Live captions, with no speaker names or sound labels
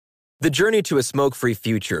The journey to a smoke-free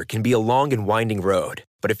future can be a long and winding road,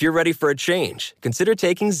 but if you're ready for a change, consider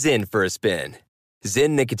taking Zyn for a spin.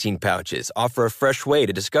 Zyn nicotine pouches offer a fresh way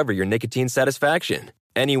to discover your nicotine satisfaction.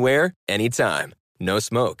 Anywhere, anytime. No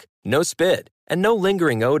smoke, no spit, and no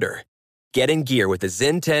lingering odor. Get in gear with the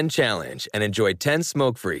Zyn 10 Challenge and enjoy 10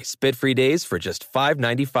 smoke-free, spit-free days for just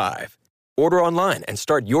 $5.95. Order online and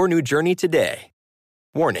start your new journey today.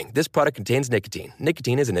 Warning, this product contains nicotine.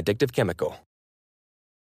 Nicotine is an addictive chemical.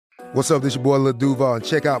 What's up, this your boy Lil Duval, and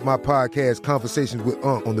check out my podcast, Conversations with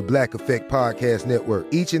Unc, on the Black Effect Podcast Network.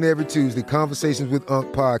 Each and every Tuesday, Conversations with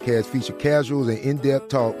Unc podcast feature casuals and in-depth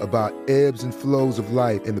talk about ebbs and flows of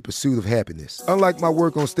life and the pursuit of happiness. Unlike my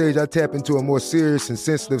work on stage, I tap into a more serious and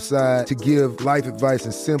sensitive side to give life advice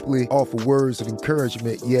and simply offer words of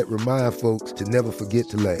encouragement, yet remind folks to never forget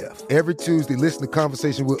to laugh. Every Tuesday, listen to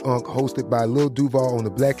Conversations with Unc, hosted by Lil Duval on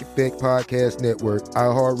the Black Effect Podcast Network,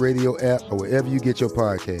 iHeartRadio app, or wherever you get your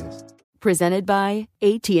podcasts. Presented by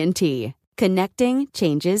AT&T. Connecting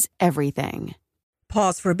changes everything.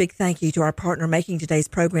 Pause for a big thank you to our partner making today's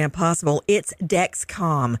program possible. It's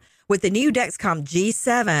Dexcom. With the new Dexcom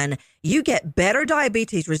G7, you get better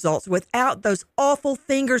diabetes results without those awful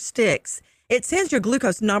finger sticks. It sends your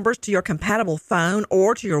glucose numbers to your compatible phone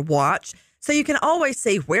or to your watch, so you can always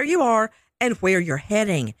see where you are and where you're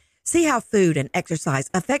heading. See how food and exercise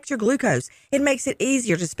affect your glucose. It makes it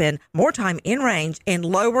easier to spend more time in range and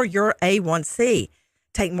lower your A1C.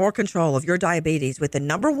 Take more control of your diabetes with the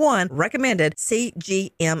 #1 recommended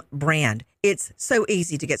CGM brand. It's so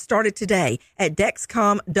easy to get started today at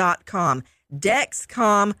Dexcom.com.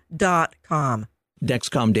 Dexcom.com.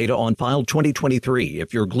 Dexcom data on file 2023.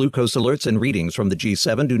 If your glucose alerts and readings from the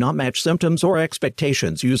G7 do not match symptoms or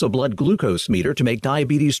expectations, use a blood glucose meter to make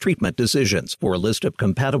diabetes treatment decisions. For a list of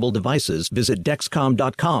compatible devices, visit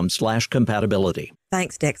Dexcom.com/compatibility.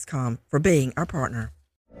 Thanks, Dexcom, for being our partner.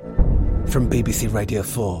 From BBC Radio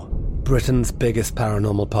 4, Britain's biggest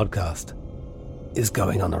paranormal podcast is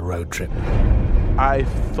going on a road trip. I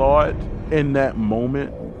thought in that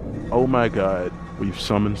moment, oh my God, we've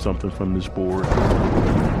summoned something from this board.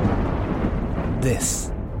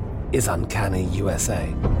 This is Uncanny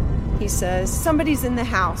USA. He says, somebody's in the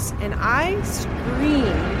house, and I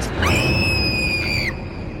screamed.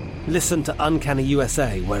 Listen to Uncanny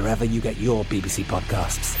USA wherever you get your BBC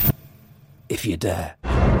podcasts, if you dare.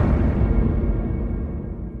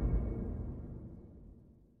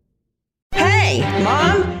 Hey,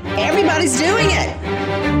 Mom, everybody's doing it.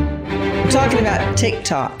 I'm talking about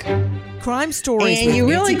TikTok. Crime Stories. And you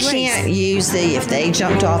really can't use the, if they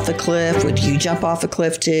jumped off the cliff, would you jump off a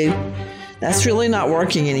cliff too? That's really not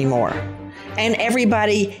working anymore. And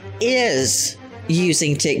everybody is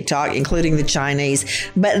using TikTok, including the Chinese,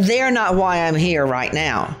 but they're not why I'm here right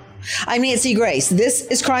now. I'm Nancy Grace. This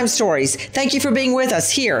is Crime Stories. Thank you for being with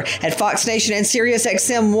us here at Fox Nation and Sirius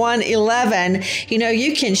XM 111. You know,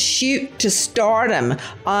 you can shoot to stardom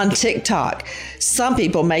on TikTok. Some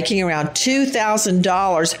people making around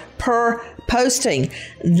 $2,000 per posting.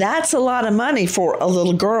 That's a lot of money for a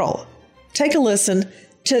little girl. Take a listen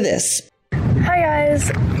to this. Hi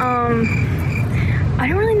guys. I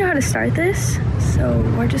don't really know how to start this, so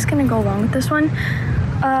we're just gonna go along with this one.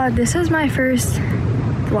 This is my first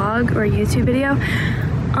vlog or YouTube video.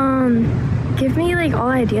 Give me like all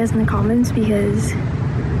ideas in the comments because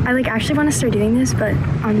I actually want to start doing this, but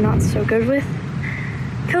I'm not so good with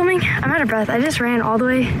filming. I'm out of breath. I just ran all the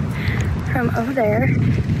way from over there.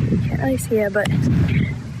 You can't really see it, but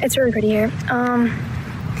it's really pretty here.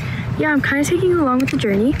 Yeah, I'm kind of taking you along with the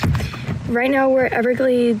journey. Right now we're at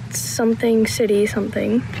Everglades something city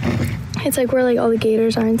something. It's where all the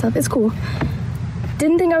gators are and stuff. It's cool.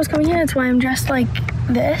 Didn't think I was coming here. That's why I'm dressed like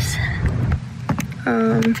this.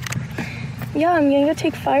 Yeah, I'm gonna go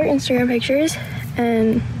take 5 Instagram pictures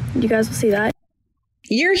and you guys will see that.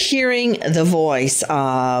 You're hearing the voice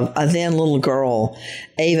of a then little girl,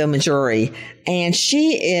 Ava Majuri, and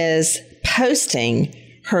she is posting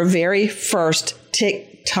her very first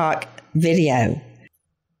TikTok video.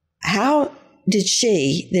 How did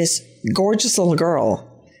she, this gorgeous little girl,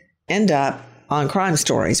 end up on Crime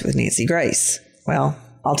Stories with Nancy Grace? Well,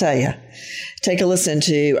 I'll tell you. Take a listen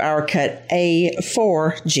to our cut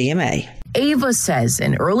A4GMA. Ava says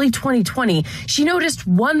in early 2020, she noticed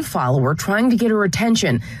one follower trying to get her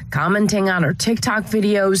attention, commenting on her TikTok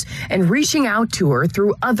videos and reaching out to her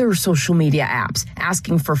through other social media apps,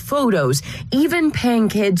 asking for photos, even paying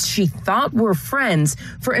kids she thought were friends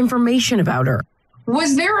for information about her.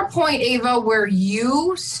 Was there a point, Ava, where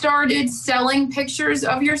you started selling pictures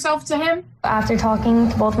of yourself to him? After talking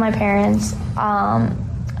to both my parents,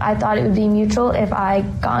 I thought it would be mutual if I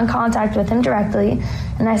got in contact with him directly.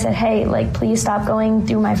 And I said, hey, like, please stop going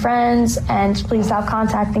through my friends and please stop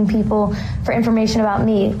contacting people for information about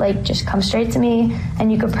me. Like, just come straight to me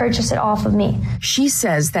and you could purchase it off of me. She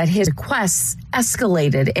says that his requests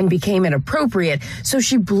escalated and became inappropriate, so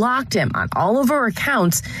she blocked him on all of her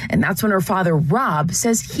accounts. And that's when her father, Rob,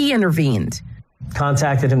 says he intervened.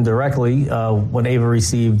 Contacted him directly when Ava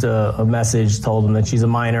received a message, told him that she's a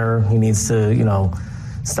minor. He needs to,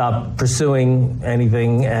 stop pursuing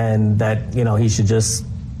anything and that, he should just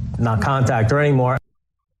not contact her anymore.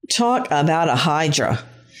 Talk about a hydra.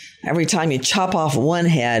 Every time you chop off one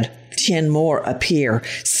head, 10 more appear,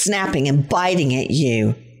 snapping and biting at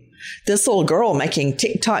you. This little girl making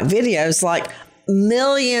TikTok videos like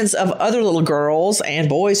millions of other little girls and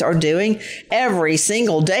boys are doing every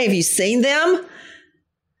single day. Have you seen them?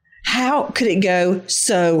 How could it go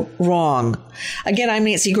so wrong? Again, I'm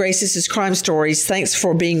Nancy Grace. This is Crime Stories. Thanks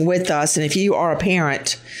for being with us. And if you are a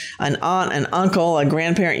parent, an aunt, an uncle, a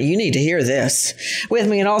grandparent, you need to hear this. With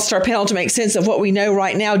me, an all-star panel to make sense of what we know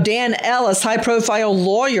right now. Dan Ellis, high-profile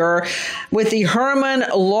lawyer with the Herman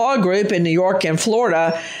Law Group in New York and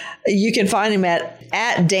Florida. You can find him at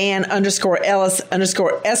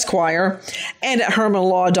Dan_Ellis_Esquire and at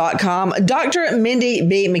HermanLaw.com. Dr. Mindy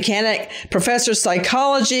B. Mechanic, professor of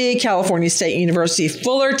psychology, California State University,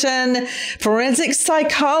 Fullerton, forensic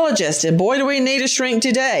psychologist, and boy, do we need a shrink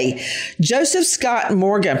today. Joseph Scott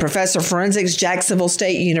Morgan, professor of forensics, Jacksonville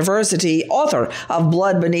State University, author of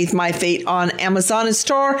Blood Beneath My Feet on Amazon, and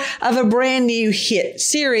star of a brand new hit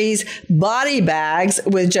series, Body Bags,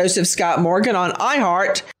 with Joseph Scott Morgan on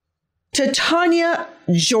iHeart. To Tanya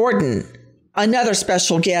Jordan, another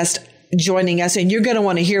special guest joining us, and you're going to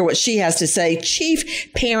want to hear what she has to say.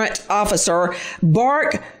 Chief Parent Officer,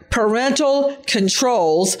 Bark Parental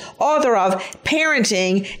Controls, author of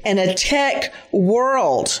Parenting in a Tech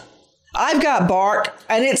World. I've got Bark,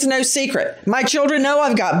 and it's no secret. My children know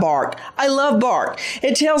I've got Bark. I love Bark.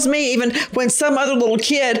 It tells me even when some other little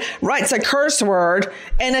kid writes a curse word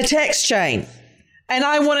in a text chain. And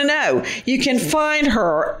I want to know. You can find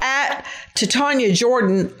her at Tanya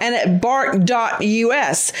Jordan and at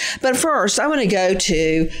bark.us. But first, I want to go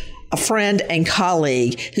to a friend and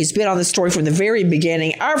colleague who's been on the story from the very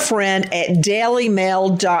beginning, our friend at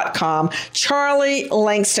dailymail.com, Charlie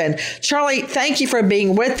Langston. Charlie, thank you for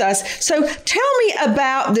being with us. So tell me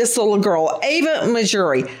about this little girl, Ava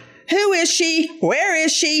Majuri. Who is she? Where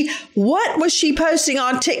is she? What was she posting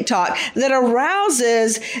on TikTok that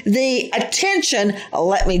arouses the attention,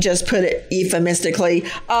 let me just put it euphemistically,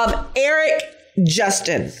 of Eric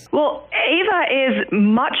Justin? Well, Ava is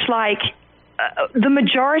much like the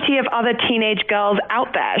majority of other teenage girls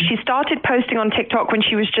out there. She started posting on TikTok when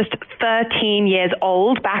she was just 13 years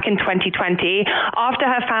old back in 2020. After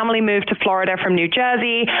her family moved to Florida from New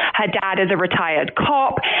Jersey, her dad is a retired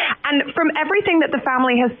cop. And from everything that the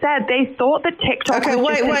family has said, they thought that TikTok was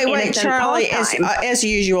just an innocent Charlie, pastime. as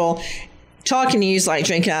usual, talking to you is like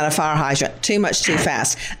drinking out of a fire hydrant. Too much, too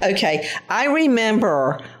fast. Okay, I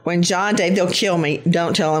remember when John Dave, they'll kill me.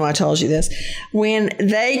 Don't tell him I told you this. When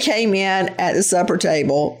they came in at the supper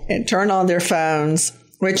table and turned on their phones,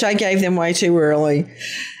 which I gave them way too early,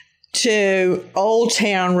 to Old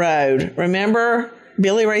Town Road. Remember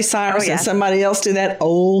Billy Ray Cyrus and somebody else did that?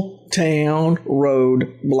 Old Town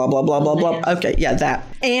Road, blah, blah, blah, blah, blah. Okay, yeah, that.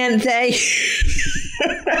 And they...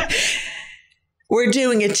 We're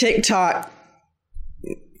doing a TikTok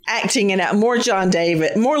acting it out. More John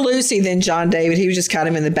David, more Lucy than John David. He was just kind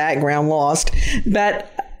of in the background, lost. But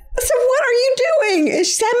I said, what are you doing? And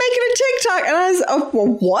she said, I'm making a TikTok. And I said, oh,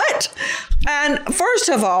 well, what? And first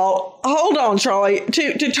of all, hold on, Charlie,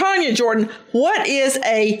 to Tanya Jordan, what is,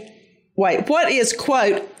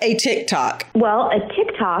 quote, a TikTok? Well, a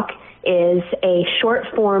TikTok is a short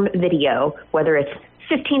form video, whether it's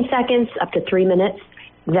 15 seconds up to 3 minutes,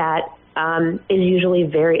 that is usually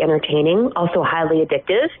very entertaining, also highly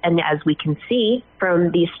addictive, and as we can see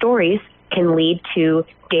from these stories, can lead to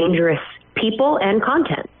dangerous people and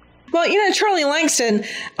content. Well, Charlie Langston,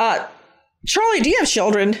 Charlie, do you have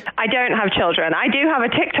children? I don't have children. I do have a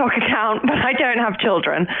TikTok account, but I don't have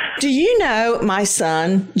children. Do you know my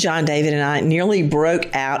son, John David, and I nearly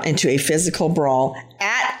broke out into a physical brawl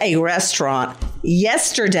at a restaurant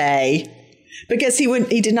yesterday because he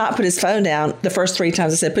did not put his phone down the first 3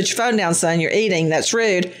 times. I said, put your phone down, son. You're eating. That's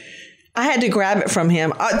rude. I had to grab it from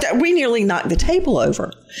him. We nearly knocked the table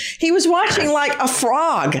over. He was watching like a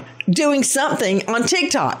frog doing something on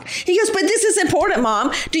TikTok. He goes, but this is important,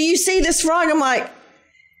 Mom. Do you see this frog? I'm like,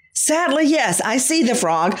 Sadly, yes, I see the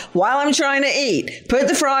frog while I'm trying to eat. Put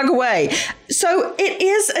the frog away. So it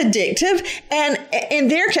is addictive. And in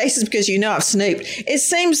their cases, because I've snooped, it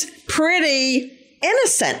seems pretty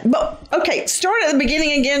innocent. But okay, start at the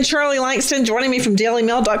beginning again. Charlie Langston joining me from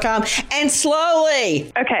dailymail.com, and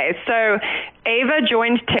slowly. Okay, so Ava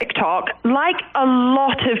joined TikTok like a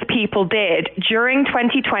lot of people did during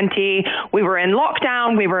 2020. We were in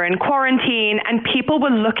lockdown, we were in quarantine, and people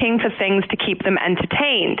were looking for things to keep them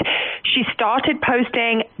entertained. She started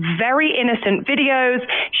posting very innocent videos.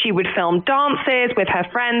 She would film dances with her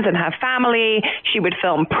friends and her family. She would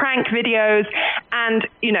film prank videos. And,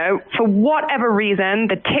 for whatever reason,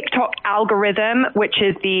 the TikTok algorithm, which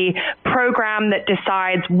is the program that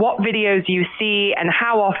decides what videos you see and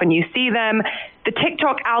how often you see them, the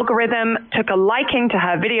TikTok algorithm took a liking to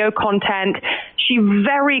her video content. She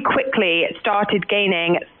very quickly started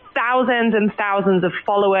gaining thousands and thousands of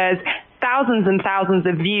followers, thousands and thousands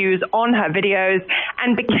of views on her videos,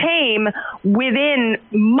 and became, within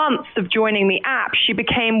months of joining the app, she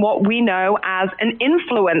became what we know as an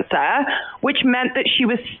influencer, which meant that she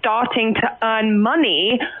was starting to earn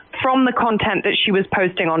money from the content that she was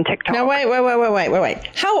posting on TikTok. Now, wait.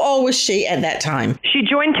 How old was she at that time? She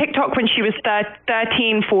joined TikTok when she was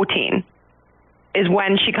 13, 14. Is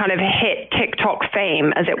when she kind of hit TikTok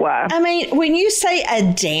fame, as it were. I mean, when you say a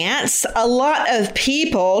dance, a lot of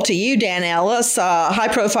people, to you, Dan Ellis, a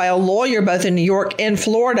high-profile lawyer both in New York and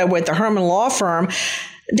Florida with the Herman Law Firm,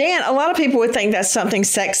 Dan, a lot of people would think that's something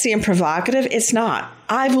sexy and provocative. It's not.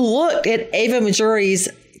 I've looked at Ava Majuri's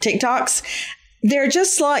TikToks. They're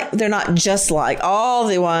not just like all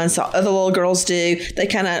the ones other little girls do. They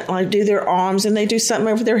kind of like do their arms and they do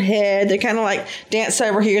something over their head. They kind of like dance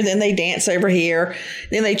over here, then they dance over here.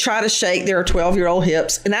 Then they try to shake their 12-year-old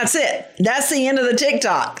hips. And that's it. That's the end of the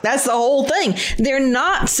TikTok. That's the whole thing. They're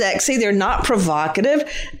not sexy. They're not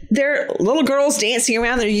provocative. They're little girls dancing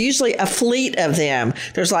around. There's usually a fleet of them.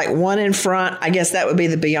 There's like one in front. I guess that would be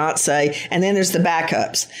the Beyonce. And then there's the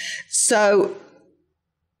backups. So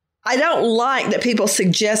I don't like that people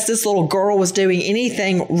suggest this little girl was doing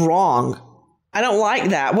anything wrong. I don't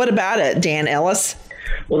like that. What about it, Dan Ellis?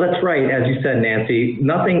 Well, that's right. As you said, Nancy,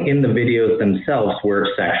 nothing in the videos themselves were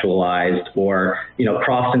sexualized or,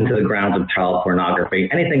 crossed into the grounds of child pornography,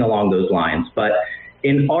 anything along those lines. But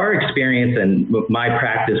in our experience and my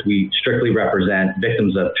practice, we strictly represent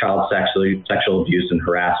victims of child sexual abuse and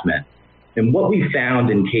harassment. And what we found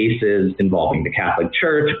in cases involving the Catholic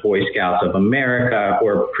Church, Boy Scouts of America,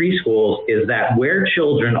 or preschools is that where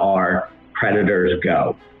children are, predators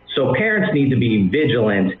go. So parents need to be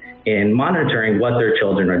vigilant in monitoring what their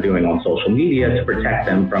children are doing on social media to protect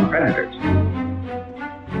them from predators.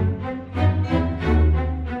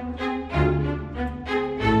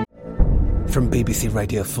 From BBC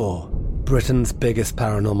Radio 4, Britain's biggest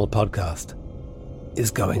paranormal podcast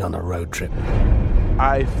is going on a road trip.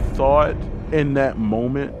 I thought in that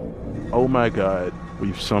moment, oh my God,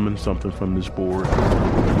 we've summoned something from this board.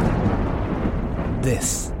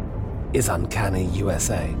 This is Uncanny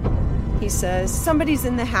USA. He says, somebody's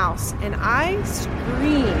in the house, and I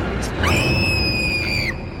screamed.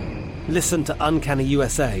 Listen to Uncanny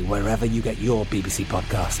USA wherever you get your BBC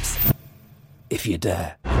podcasts, if you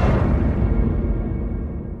dare.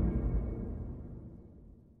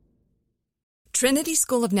 Trinity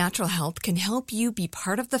School of Natural Health can help you be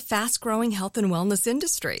part of the fast-growing health and wellness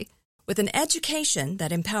industry. With an education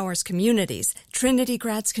that empowers communities, Trinity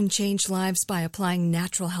grads can change lives by applying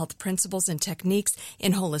natural health principles and techniques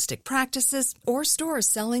in holistic practices or stores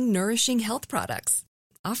selling nourishing health products.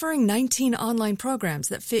 Offering 19 online programs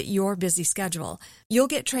that fit your busy schedule, you'll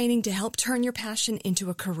get training to help turn your passion into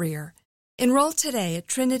a career. Enroll today at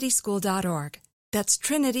trinityschool.org. That's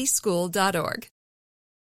trinityschool.org.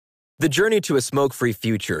 The journey to a smoke-free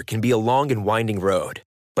future can be a long and winding road.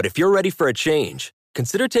 But if you're ready for a change,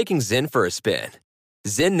 consider taking Zyn for a spin.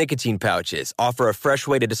 Zyn nicotine pouches offer a fresh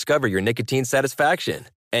way to discover your nicotine satisfaction.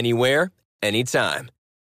 Anywhere, anytime.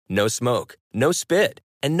 No smoke, no spit,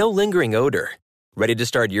 and no lingering odor. Ready to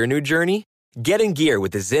start your new journey? Get in gear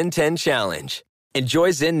with the Zyn 10 Challenge. Enjoy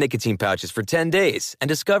Zyn nicotine pouches for 10 days and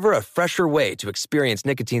discover a fresher way to experience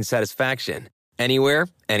nicotine satisfaction. Anywhere,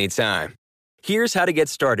 anytime. Here's how to get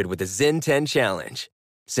started with the Zyn 10 Challenge.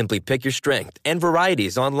 Simply pick your strength and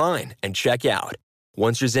varieties online and check out.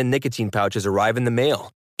 Once your Zyn nicotine pouches arrive in the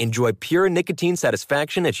mail, enjoy pure nicotine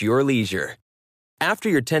satisfaction at your leisure. After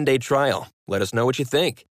your 10-day trial, let us know what you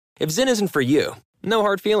think. If Zyn isn't for you, no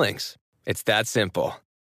hard feelings. It's that simple.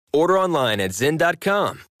 Order online at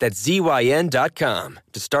Zyn.com, that's ZYN.com,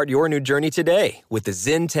 to start your new journey today with the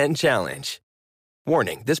Zyn 10 Challenge.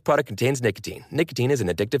 Warning, this product contains nicotine. Nicotine is an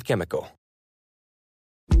addictive chemical.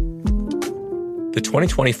 The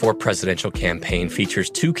 2024 presidential campaign features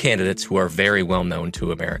two candidates who are very well known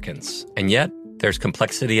to Americans. And yet, there's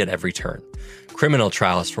complexity at every turn. Criminal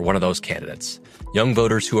trials for one of those candidates. Young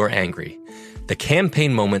voters who are angry. The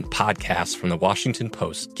Campaign Moment podcast from the Washington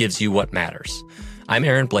Post gives you what matters. I'm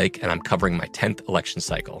Aaron Blake, and I'm covering my 10th election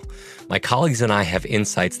cycle. My colleagues and I have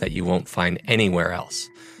insights that you won't find anywhere else.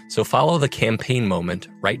 So follow The Campaign Moment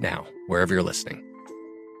right now, wherever you're listening.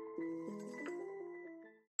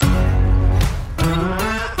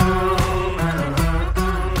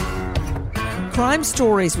 Crime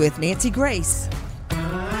Stories with Nancy Grace.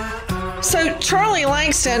 So Charlie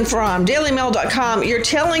Langston from DailyMail.com, you're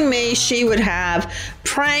telling me she would have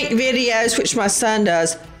prank videos, which my son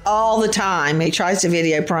does all the time. He tries to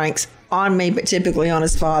video pranks on me, but typically on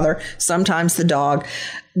his father, sometimes the dog.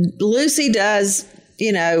 Lucy does,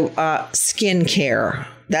 skincare.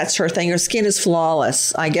 That's her thing. Her skin is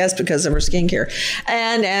flawless, I guess, because of her skincare.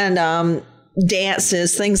 And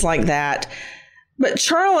dances, things like that. But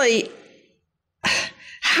Charlie,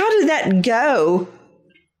 how did that go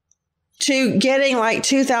to getting like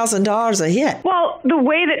 $2,000 a hit? Well, the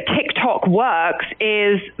way that TikTok works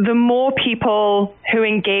is the more people who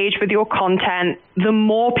engage with your content, the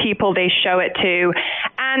more people they show it to.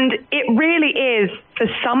 And it really is, for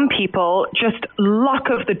some people, just luck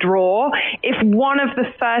of the draw. If one of the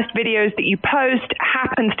first videos that you post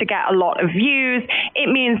happens to get a lot of views,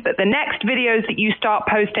 it means that the next videos that you start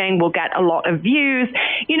posting will get a lot of views.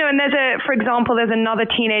 And for example, there's another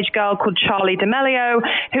teenage girl called Charli D'Amelio,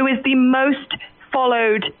 who is the most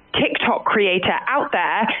followed TikTok creator out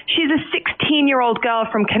there. She's a 16-year-old girl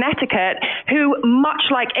from Connecticut who, much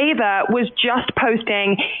like Ava, was just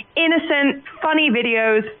posting innocent, funny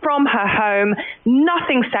videos from her home,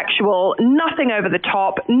 nothing sexual, nothing over the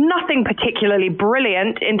top, nothing particularly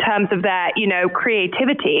brilliant in terms of their,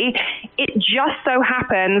 creativity. It just so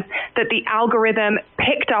happens that the algorithm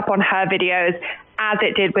picked up on her videos as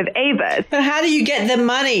it did with Ava's. But how do you get the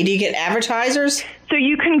money? Do you get advertisers? So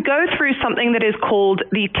you can go through something that is called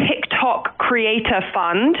the TikTok Creator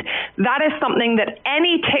Fund. That is something that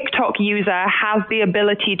any TikTok user has the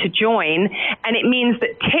ability to join, and it means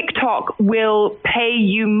that TikTok will pay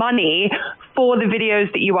you money for the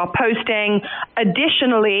videos that you are posting.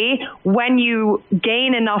 Additionally, when you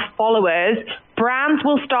gain enough followers, brands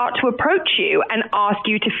will start to approach you and ask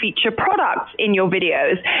you to feature products in your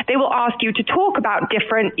videos. They will ask you to talk about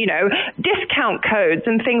different, discount codes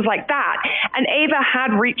and things like that. And Ava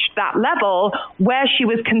had reached that level where she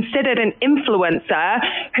was considered an influencer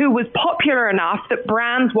who was popular enough that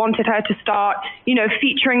brands wanted her to start,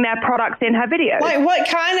 featuring their products in her videos. Like what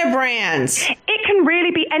kind of brands? It can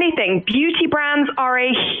really be anything. Beauty brands are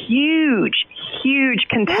a huge, huge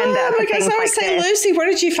contender for things like this. Lucy, where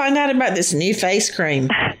did you find out about this new face cream?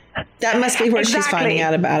 That must be where she's finding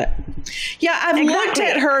out about it. Yeah, I've looked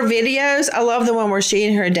at her videos. I love the one where she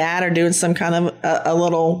and her dad are doing some kind of a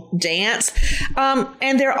little dance.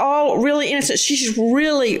 And they're all really innocent. She's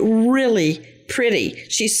really, really pretty.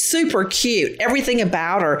 She's super cute. Everything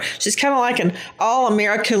about her. She's kind of like an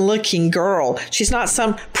all-American looking girl. She's not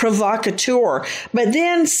some provocateur. But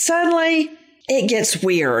then suddenly it gets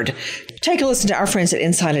weird. Take a listen to our friends at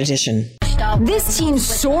Inside Edition. This teen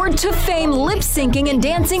soared to fame lip-syncing and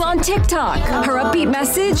dancing on TikTok. Her upbeat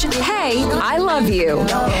message, hey, I love you.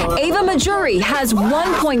 Ava Majuri has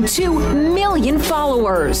 1.2 million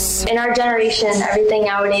followers. In our generation, everything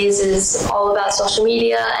nowadays is all about social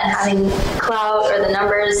media and having clout or the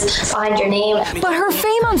numbers behind your name. But her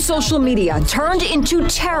fame on social media turned into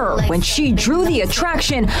terror when she drew the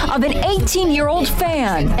attraction of an 18-year-old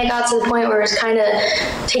fan. It got to the point where it was kind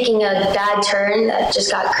of taking a bad turn that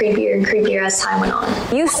just got creepier and creepier as time went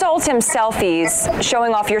on. You sold him selfies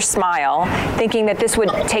showing off your smile, thinking that this would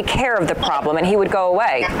take care of the problem and he would go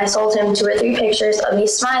away. I sold him 2 or 3 pictures of me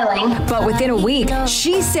smiling. But within a week,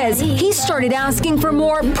 she says he started asking for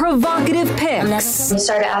more provocative pics. He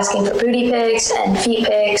started asking for booty pics and feet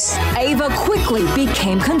pics. Ava quickly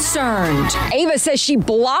became concerned. Ava says she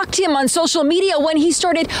blocked him on social media when he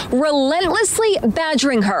started relentlessly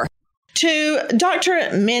badgering her. To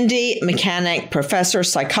Dr. Mindy Mechanic, Professor of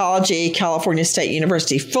Psychology, California State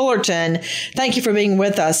University, Fullerton. Thank you for being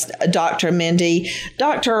with us, Dr. Mindy.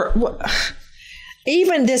 Doctor,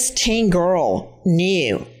 even this teen girl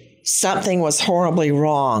knew something was horribly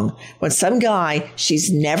wrong when some guy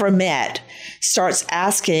she's never met starts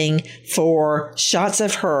asking for shots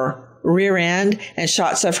of her rear end and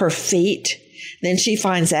shots of her feet. Then she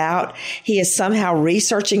finds out he is somehow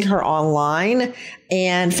researching her online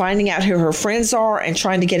and finding out who her friends are and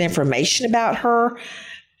trying to get information about her.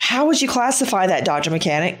 How would you classify that, Dr.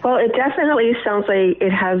 Mechanic? Well, it definitely sounds like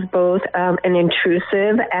it has both an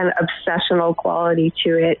intrusive and obsessional quality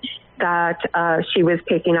to it that she was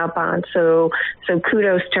picking up on. So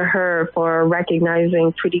kudos to her for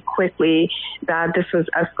recognizing pretty quickly that this was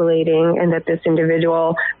escalating and that this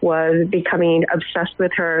individual was becoming obsessed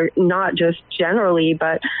with her, not just generally,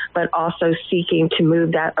 but also seeking to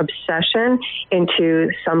move that obsession into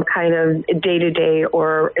some kind of day-to-day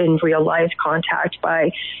or in real life contact by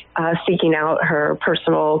seeking out her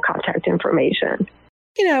personal contact information.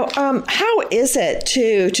 How is it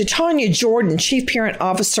to Tanya Jordan, Chief Parent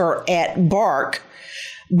Officer at Bark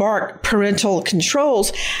Parental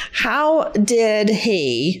Controls, how did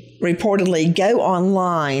he reportedly go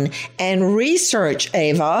online and research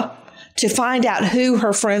Ava to find out who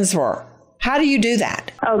her friends were? How do you do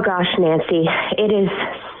that? Oh gosh, Nancy, it is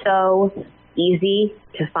so easy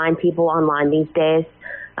to find people online these days.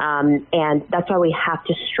 And that's why we have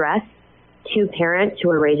to stress to parents who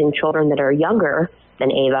are raising children that are younger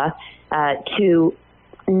than Ava, to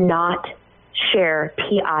not share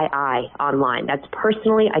PII online. That's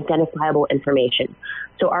personally identifiable information.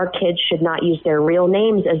 So our kids should not use their real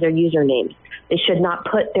names as their usernames. They should not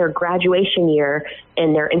put their graduation year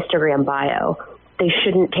in their Instagram bio. They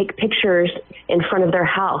shouldn't take pictures in front of their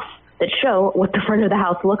house that show what the front of the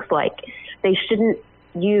house looks like. They shouldn't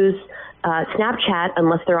use Snapchat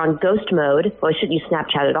unless they're on ghost mode. Well, they shouldn't use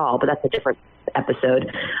Snapchat at all, but that's a different episode,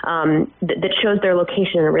 that shows their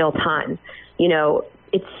location in real time.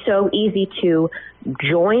 It's so easy to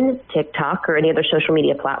join TikTok or any other social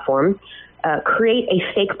media platform, create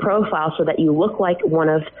a fake profile so that you look like one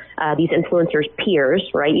of these influencers' peers,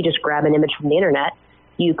 right? You just grab an image from the internet,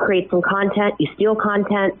 you create some content, you steal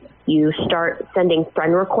content, you start sending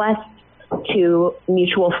friend requests to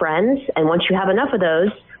mutual friends, and once you have enough of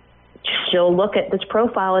those, she'll look at this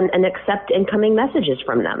profile and accept incoming messages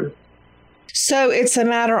from them. So it's a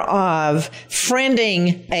matter of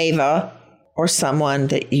friending Ava or someone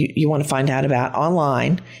that you want to find out about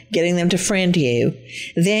online, getting them to friend you.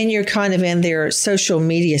 Then you're kind of in their social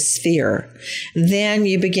media sphere. Then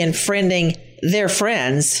you begin friending their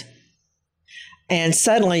friends, and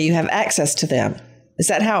suddenly you have access to them. Is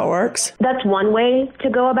that how it works? That's one way to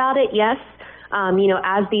go about it, yes.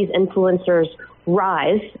 As these influencers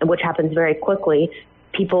rise, which happens very quickly,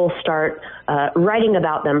 people start writing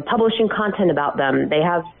about them, publishing content about them. They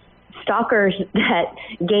have stalkers that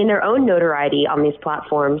gain their own notoriety on these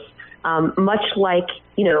platforms, much like,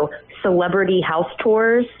 celebrity house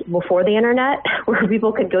tours before the internet, where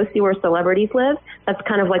people could go see where celebrities live. That's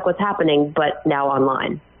kind of like what's happening, but now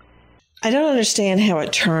online. I don't understand how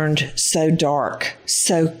it turned so dark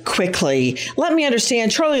so quickly. Let me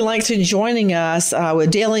understand. Charlie Langston joining us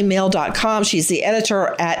with DailyMail.com. She's the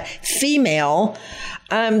editor at Female.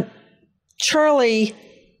 Charlie,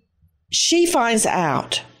 she finds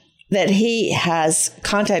out that he has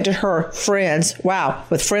contacted her friends. Wow,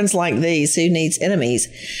 with friends like these, who needs enemies?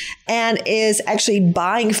 And is actually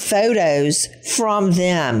buying photos from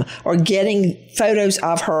them or getting photos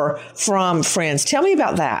of her from friends. Tell me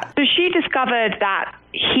about that. So she discovered that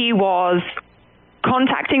he was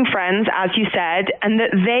contacting friends, as you said, and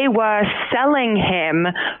that they were selling him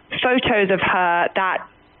photos of her that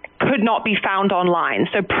could not be found online.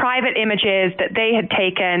 So private images that they had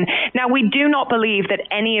taken. Now, we do not believe that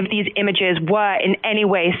any of these images were in any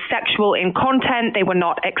way sexual in content. They were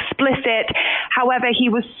not explicit. However, he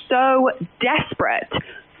was so desperate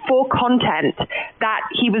for content that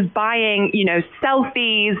he was buying,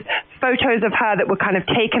 selfies, photos of her that were kind of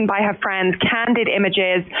taken by her friends, candid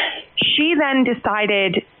images. She then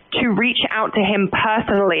decided to reach out to him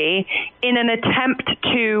personally in an attempt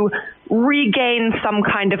to regain some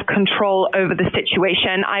kind of control over the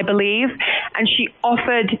situation, I believe. And she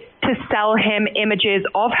offered to sell him images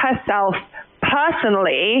of herself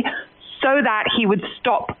personally so that he would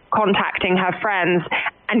stop contacting her friends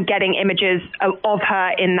and getting images of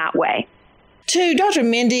her in that way. To Dr.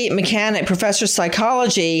 Mindy Mechanic, professor of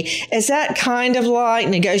psychology, is that kind of like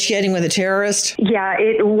negotiating with a terrorist? Yeah,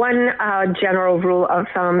 one general rule of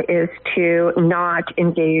thumb is to not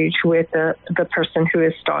engage with the person who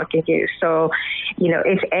is stalking you. So,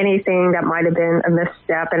 if anything, that might have been a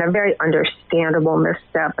misstep, and a very understandable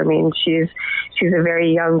misstep. I mean, she's a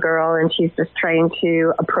very young girl, and she's just trying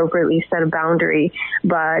to appropriately set a boundary.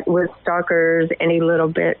 But with stalkers, any little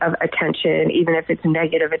bit of attention, even if it's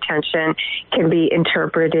negative attention, can be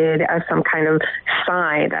interpreted as some kind of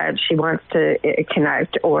sign that she wants to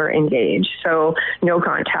connect or engage. So no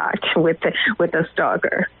contact with the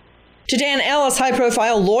stalker. to Dan Ellis,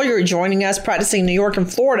 high-profile lawyer joining us, practicing New York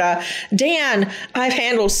and Florida. Dan, I've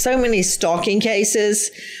handled so many stalking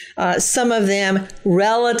cases, some of them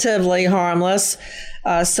relatively harmless,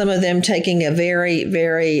 some of them taking a very,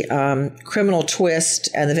 very criminal twist,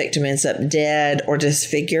 and the victim ends up dead or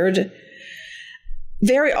disfigured.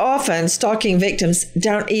 Very often, stalking victims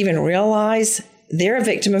don't even realize they're a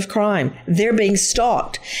victim of crime. They're being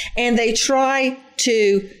stalked, and they try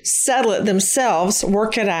to settle it themselves,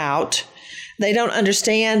 work it out. They don't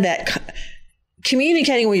understand that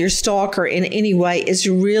communicating with your stalker in any way is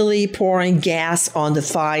really pouring gas on the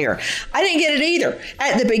fire. I didn't get it either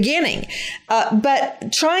at the beginning,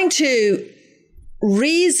 but trying to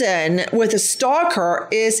reason with a stalker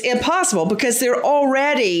is impossible because they're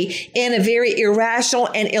already in a very irrational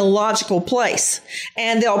and illogical place.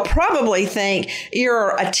 And they'll probably think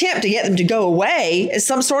your attempt to get them to go away is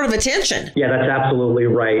some sort of attention. Yeah, that's absolutely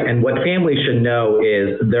right. And what families should know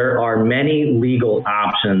is there are many legal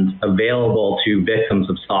options available to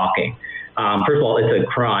victims of stalking. First of all, it's a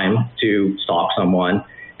crime to stalk someone.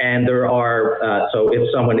 And there are, so if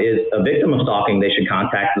someone is a victim of stalking, they should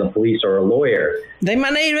contact the police or a lawyer. They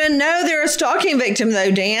might not even know they're a stalking victim, though,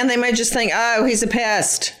 Dan. They might just think, oh, he's a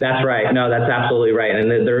pest. That's right. No, that's absolutely right. And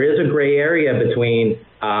there is a gray area between,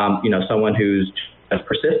 someone who's just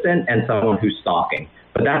persistent and someone who's stalking.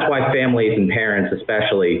 But that's why families and parents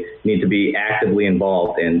especially need to be actively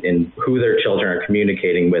involved in who their children are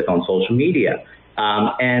communicating with on social media.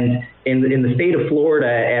 And in the state of Florida,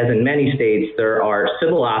 as in many states, there are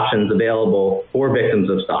civil options available for victims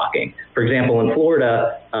of stalking. For example, in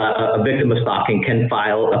Florida, a victim of stalking can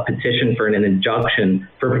file a petition for an injunction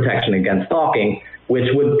for protection against stalking, which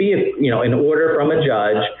would be, an order from a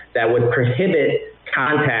judge that would prohibit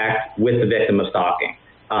contact with the victim of stalking.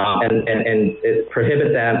 And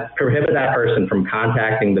prohibit that person from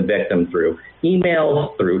contacting the victim through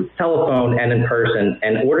emails, through telephone, and in person,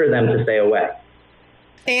 and order them to stay away.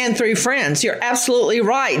 And through friends. You're absolutely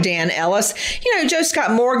right, Dan Ellis. Joe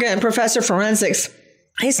Scott Morgan, professor of forensics,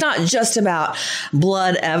 it's not just about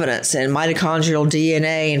blood evidence and mitochondrial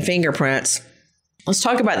DNA and fingerprints. Let's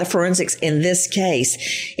talk about the forensics in this case.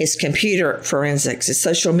 It's computer forensics. It's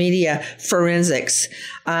social media forensics.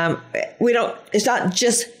 It's not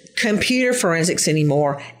just computer forensics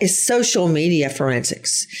anymore. It's social media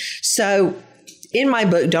forensics. So in my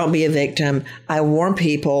book, Don't Be a Victim, I warn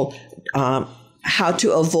people how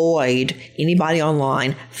to avoid anybody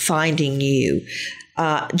online finding you.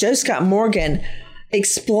 Joe Scott Morgan,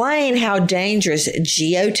 explain how dangerous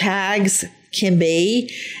geotags can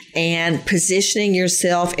be and positioning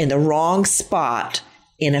yourself in the wrong spot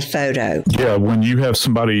in a photo. Yeah, when you have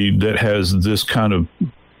somebody that has this kind of,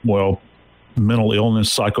 mental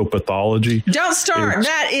illness, psychopathology. Don't start.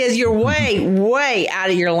 You're way out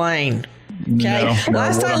of your lane. Okay. No,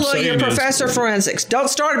 Last time, you're a professor of forensics. Don't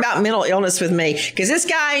start about mental illness with me because this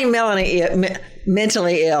guy ain't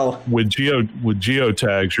mentally ill. With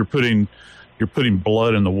geotags, you're putting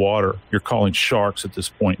blood in the water. You're calling sharks at this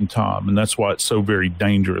point in time, and that's why it's so very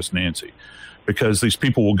dangerous, Nancy, because these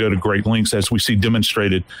people will go to great lengths, as we see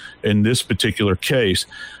demonstrated in this particular case.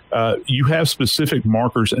 You have specific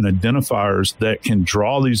markers and identifiers that can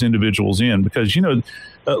draw these individuals in because,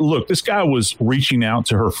 look, this guy was reaching out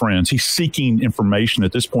to her friends. He's seeking information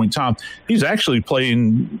at this point in time. He's actually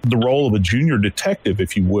playing the role of a junior detective,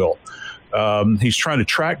 if you will. He's trying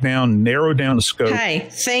to narrow down the scope. Hey,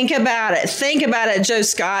 think about it. Think about it, Joe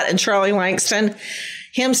Scott and Charlie Langston.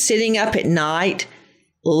 Him sitting up at night,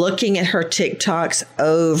 looking at her TikToks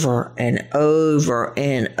over and over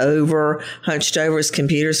and over, hunched over his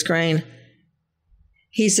computer screen.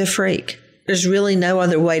 He's a freak. There's really no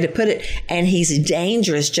other way to put it. And he's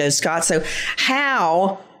dangerous, Joe Scott. So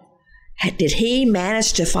how did he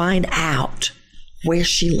manage to find out where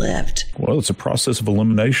she lived? Well, it's a process of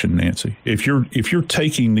elimination, Nancy. If you're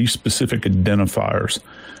taking these specific identifiers,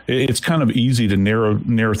 it's kind of easy to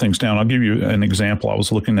narrow things down. I'll give you an example. I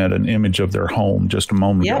was looking at an image of their home just a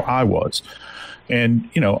moment ago. I was. And,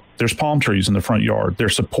 there's palm trees in the front yard. They're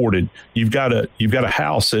supported. You've got a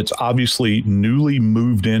house that's obviously newly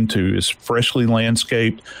moved into, is freshly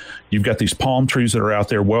landscaped. You've got these palm trees that are out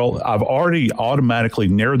there. Well, I've already automatically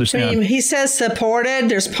narrowed this down. He says supported.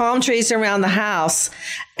 There's palm trees around the house,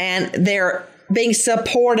 and they're being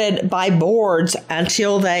supported by boards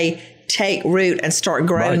until they take root and start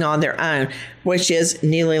growing on their own, which is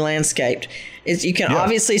newly landscaped. You can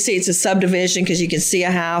obviously see it's a subdivision because you can see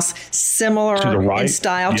a house similar in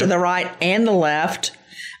style to the right and the left.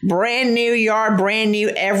 Brand new yard, brand new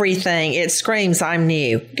everything. It screams, I'm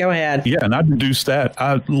new. Go ahead. Yeah, and I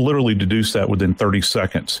literally deduced that within 30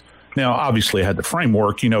 seconds. Now, obviously, I had the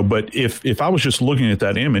framework, but if I was just looking at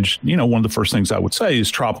that image, one of the first things I would say is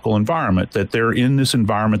tropical environment, that they're in this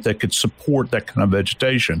environment that could support that kind of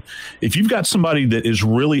vegetation. If you've got somebody that is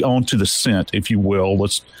really onto the scent, if you will,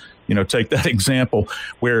 let's take that example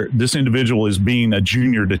where this individual is being a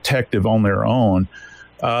junior detective on their own,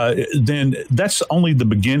 then that's only the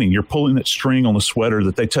beginning. You're pulling that string on the sweater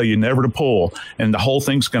that they tell you never to pull, and the whole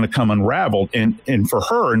thing's going to come unraveled. And for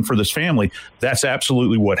her and for this family, that's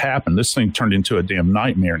absolutely what happened. This thing turned into a damn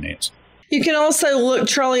nightmare, Nancy. You can also look,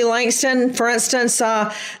 Charlie Langston, for instance,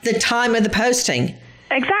 the time of the posting.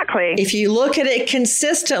 Exactly. If you look at it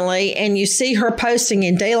consistently and you see her posting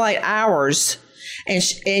in daylight hours,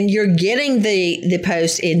 and you're getting the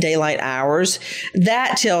post in daylight hours,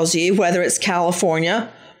 that tells you whether it's California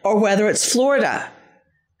or whether it's Florida.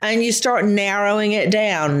 And you start narrowing it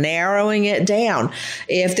down.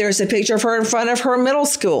 If there's a picture of her in front of her middle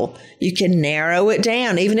school, you can narrow it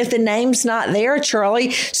down, even if the name's not there,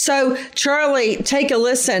 Charlie. So, Charlie, take a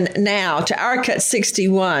listen now to our Cut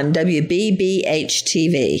 61 WBBH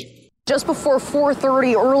TV. Just before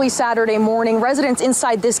 4:30 early Saturday morning, residents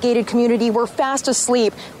inside this gated community were fast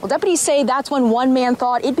asleep. Well, deputies say that's when one man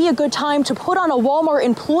thought it'd be a good time to put on a Walmart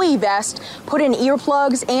employee vest, put in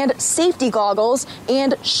earplugs and safety goggles,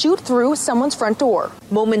 and shoot through someone's front door.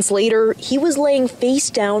 Moments later, he was laying face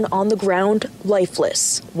down on the ground,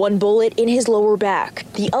 lifeless. One bullet in his lower back,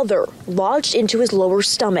 the other lodged into his lower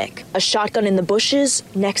stomach, a shotgun in the bushes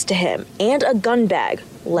next to him, and a gun bag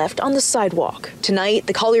left on the sidewalk. Tonight,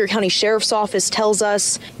 the Collier County Sheriff's Office tells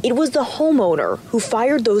us it was the homeowner who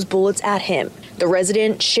fired those bullets at him. The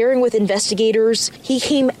resident sharing with investigators he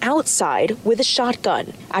came outside with a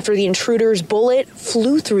shotgun after the intruder's bullet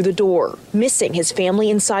flew through the door, missing his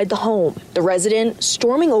family inside the home. The resident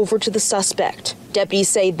storming over to the suspect. Deputies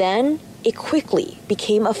say then it quickly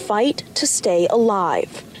became a fight to stay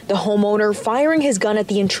alive. The homeowner firing his gun at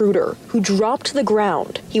the intruder, who dropped to the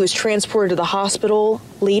ground. He was transported to the hospital,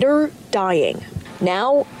 later dying.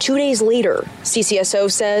 Now, 2 days later,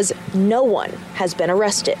 CCSO says no one has been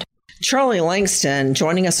arrested. Charlie Langston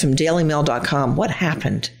joining us from DailyMail.com. What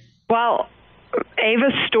happened? Well,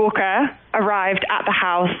 Ava's stalker arrived at the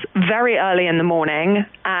house very early in the morning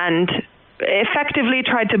and effectively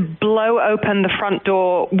tried to blow open the front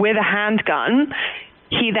door with a handgun.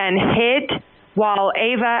 He then hid while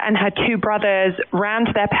Ava and her two brothers ran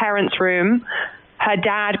to their parents' room. Her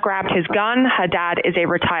dad grabbed his gun. Her dad is a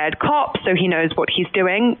retired cop, so he knows what he's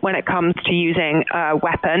doing when it comes to using a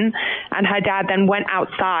weapon. And her dad then went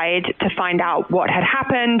outside to find out what had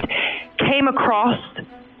happened, came across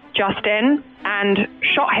Justin, and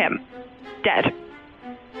shot him dead.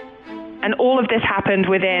 And all of this happened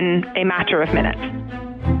within a matter of minutes.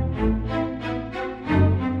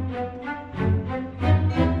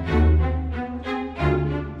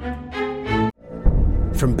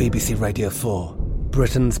 From BBC Radio 4,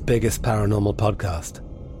 Britain's biggest paranormal podcast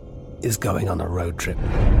is going on a road trip.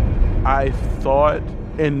 I thought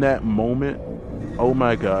in that moment, oh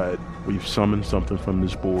my God, we've summoned something from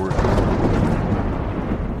this board.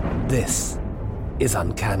 This is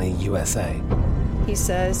Uncanny USA. He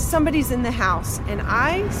says, somebody's in the house, and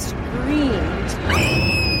I screamed.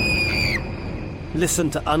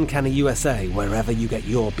 Listen to Uncanny USA wherever you get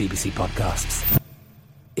your BBC podcasts,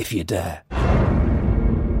 if you dare.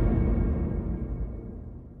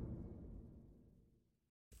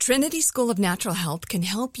 Trinity School of Natural Health can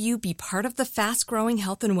help you be part of the fast-growing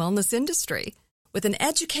health and wellness industry. With an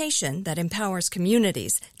education that empowers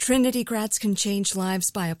communities, Trinity grads can change lives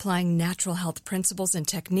by applying natural health principles and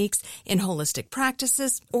techniques in holistic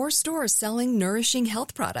practices or stores selling nourishing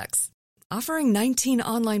health products. Offering 19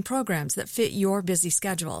 online programs that fit your busy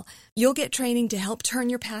schedule, you'll get training to help turn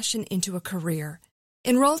your passion into a career.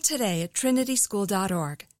 Enroll today at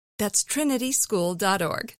trinityschool.org. That's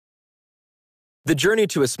trinityschool.org. The journey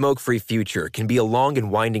to a smoke-free future can be a long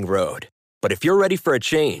and winding road. But if you're ready for a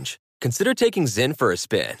change, consider taking Zyn for a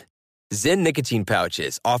spin. Zyn nicotine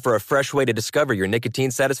pouches offer a fresh way to discover your nicotine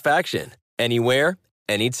satisfaction. Anywhere,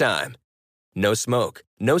 anytime. No smoke,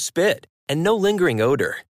 no spit, and no lingering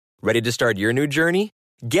odor. Ready to start your new journey?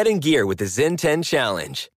 Get in gear with the Zyn 10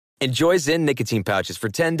 Challenge. Enjoy Zyn nicotine pouches for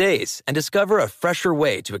 10 days and discover a fresher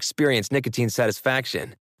way to experience nicotine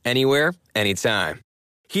satisfaction. Anywhere, anytime.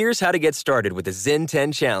 Here's how to get started with the Zyn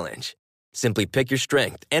 10 Challenge. Simply pick your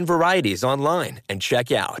strength and varieties online and check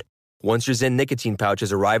out. Once your Zyn nicotine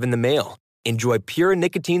pouches arrive in the mail, enjoy pure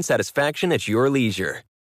nicotine satisfaction at your leisure.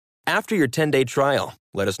 After your 10-day trial,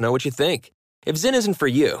 let us know what you think. If Zyn isn't for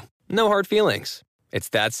you, no hard feelings. It's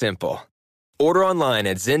that simple. Order online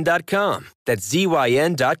at Zyn.com, that's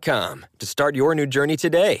ZYN.com, to start your new journey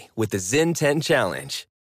today with the Zyn 10 Challenge.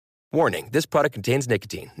 Warning, this product contains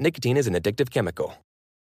nicotine. Nicotine is an addictive chemical.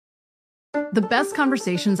 The best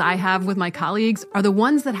conversations I have with my colleagues are the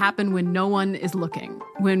ones that happen when no one is looking,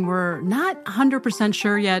 when we're not 100%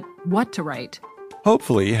 sure yet what to write.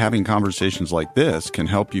 Hopefully, having conversations like this can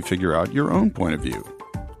help you figure out your own point of view.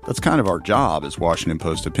 That's kind of our job as Washington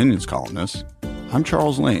Post opinions columnists. I'm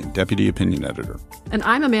Charles Lane, Deputy Opinion Editor. And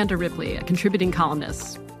I'm Amanda Ripley, a contributing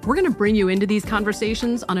columnist. We're going to bring you into these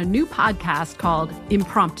conversations on a new podcast called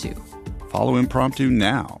Impromptu. Follow Impromptu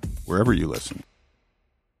now, wherever you listen.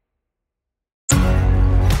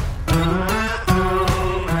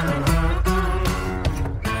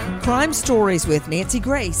 Crime Stories with Nancy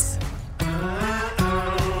Grace.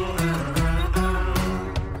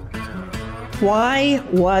 Why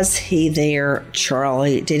was he there,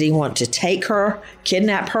 Charlie? Did he want to take her,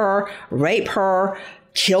 kidnap her, rape her,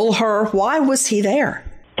 kill her? Why was he there?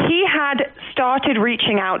 He had started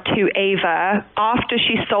reaching out to Ava after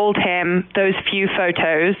she sold him those few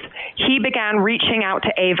photos. He began reaching out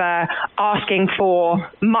to Ava, asking for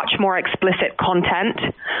much more explicit content.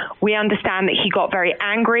 We understand that he got very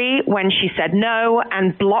angry when she said no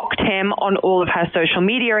and blocked him on all of her social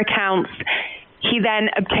media accounts. He then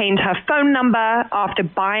obtained her phone number after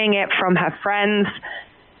buying it from her friends.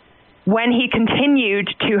 When he continued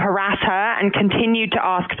to harass her and continued to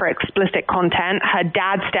ask for explicit content, her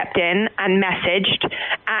dad stepped in and messaged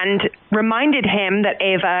and reminded him that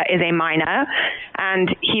Ava is a minor, and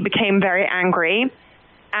he became very angry.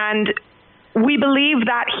 And we believe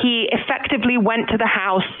that he effectively went to the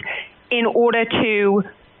house in order to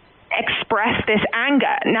express this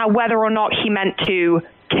anger. Now, whether or not he meant to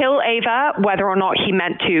kill Ava, whether or not he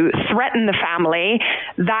meant to threaten the family,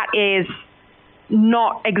 that is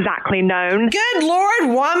not exactly known. Good Lord,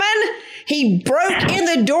 woman! He broke in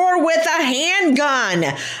the door with a handgun.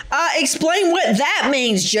 Explain what that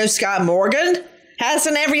means, Joe Scott Morgan. Has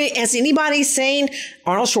anybody seen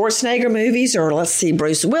Arnold Schwarzenegger movies, or let's see,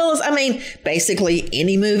 Bruce Willis? I mean, basically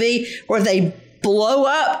any movie where they blow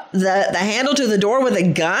up the handle to the door with a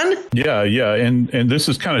gun? Yeah. And this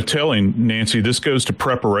is kind of telling, Nancy. This goes to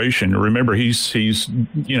preparation. Remember, he's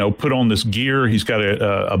put on this gear. He's got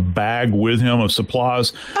a bag with him of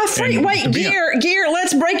supplies. Gear.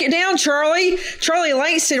 Let's break it down, Charlie. Charlie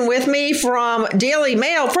Langston with me from Daily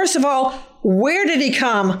Mail. First of all, where did he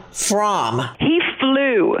come from? He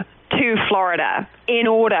flew to Florida in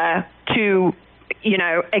order to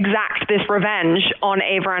exact this revenge on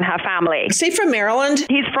Ava and her family. Is he from Maryland?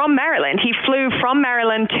 He's from Maryland. He flew from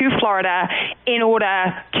Maryland to Florida in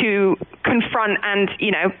order to confront and,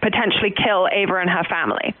 potentially kill Ava and her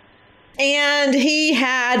family. And he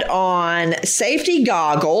had on safety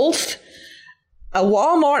goggles, a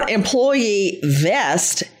Walmart employee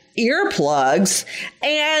vest, earplugs,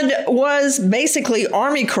 and was basically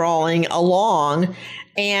army crawling along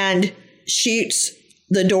and shoots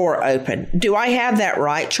the door open. Do I have that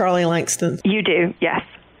right, Charlie Langston? You do, yes.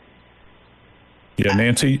 Yeah,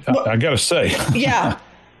 Nancy, I got to say. Yeah.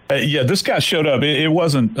 This guy showed up. It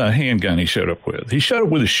wasn't a handgun he showed up with. He showed up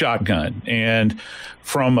with a shotgun. And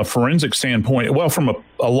from a forensic standpoint, from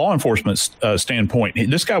a law enforcement standpoint,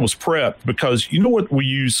 this guy was prepped because you know what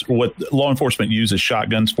law enforcement uses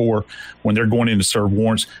shotguns for when they're going in to serve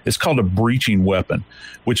warrants? It's called a breaching weapon,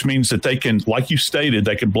 which means that they can, like you stated,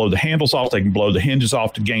 they can blow the handles off, they can blow the hinges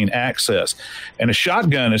off to gain access. And a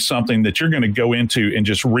shotgun is something that you're going to go into and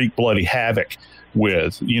just wreak bloody havoc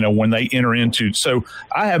with, when they enter into. So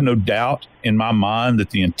I have no doubt in my mind that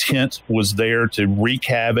the intent was there to wreak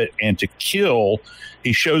havoc and to kill.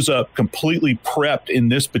 He shows up completely prepped in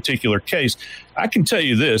this particular case. I can tell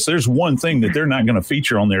you this, there's one thing that they're not going to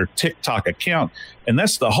feature on their TikTok account, and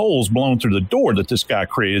that's the holes blown through the door that this guy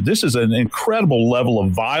created. This is an incredible level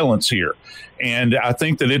of violence here, and I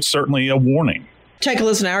think that it's certainly a warning. Take a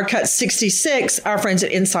listen to our cut 66, our friends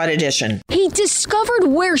at Inside Edition. He discovered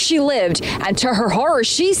where she lived, and to her horror,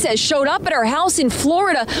 she says showed up at her house in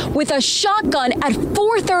Florida with a shotgun at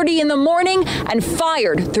 4:30 in the morning and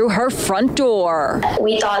fired through her front door.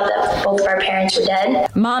 We thought that both of our parents were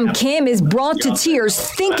dead. Mom Kim is brought to tears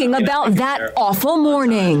thinking about that awful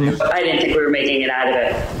morning. I didn't think we were making it out of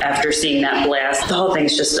it after seeing that blast. The whole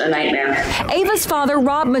thing's just a nightmare. Ava's father,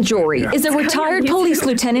 Rob Majori, is a retired police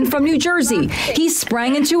lieutenant from New Jersey. He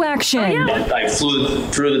sprang into action. I flew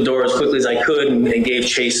through the door as quickly as I could and gave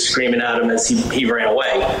chase, screaming at him as he ran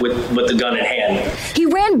away with the gun in hand. He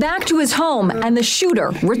ran back to his home and the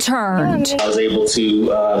shooter returned. I was able to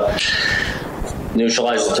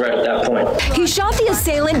neutralize the threat at that point. He shot the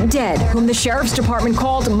assailant dead, whom the sheriff's department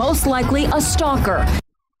called most likely a stalker.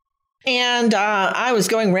 And I was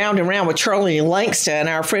going round and round with Charlie Langston,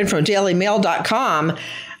 our friend from DailyMail.com.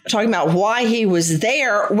 talking about why he was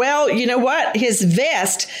there. Well, you know what? His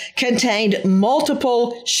vest contained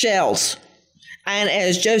multiple shells. And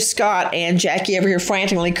as Joe Scott and Jackie over here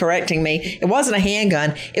frantically correcting me, it wasn't a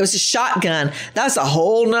handgun. It was a shotgun. That's a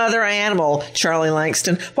whole nother animal, Charlie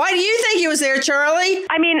Langston. Why do you think he was there, Charlie?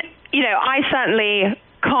 I mean, I certainly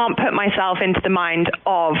can't put myself into the mind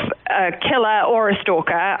of a killer or a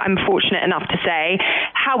stalker, I'm fortunate enough to say.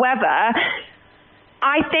 However,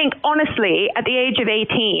 I think, honestly, at the age of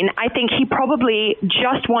 18, I think he probably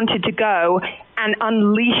just wanted to go and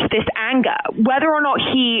unleash this anger. Whether or not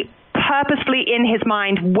he purposefully in his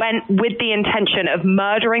mind went with the intention of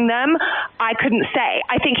murdering them, I couldn't say.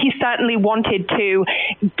 I think he certainly wanted to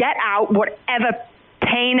get out whatever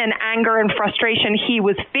pain and anger and frustration he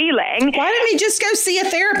was feeling. Why didn't he just go see a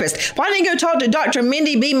therapist? Why didn't he go talk to Dr.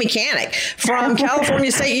 Mindy B. Mechanic from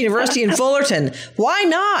California State University in Fullerton? Why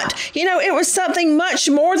not? It was something much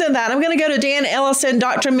more than that. I'm going to go to Dan Ellis and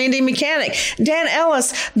Dr. Mindy Mechanic. Dan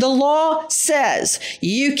Ellis, the law says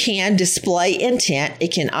you can display intent.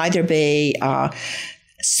 It can either be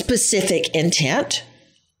specific intent,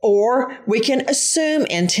 or we can assume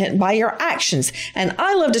intent by your actions. And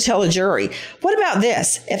I love to tell a jury, what about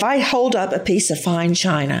this? If I hold up a piece of fine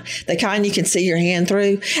china, the kind you can see your hand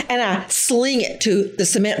through, and I sling it to the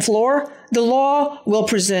cement floor, the law will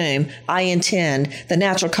presume I intend the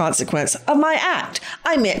natural consequence of my act.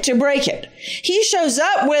 I meant to break it. He shows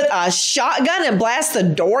up with a shotgun and blasts the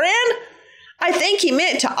door in? I think he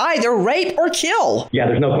meant to either rape or kill. Yeah,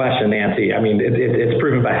 there's no question, Nancy. I mean, it's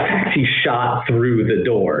proven by fact he shot through the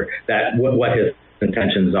door that what his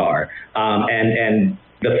intentions are, and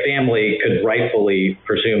the family could rightfully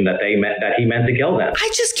presume that he meant to kill them.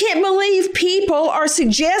 I just can't believe people are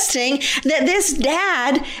suggesting that this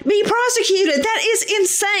dad be prosecuted. That is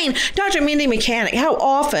insane. Dr. Mindy Mechanic, how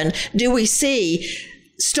often do we see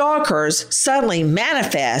stalkers suddenly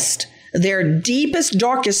manifest their deepest,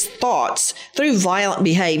 darkest thoughts through violent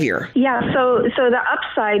behavior? Yeah, so the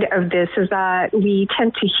upside of this is that we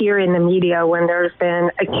tend to hear in the media when there's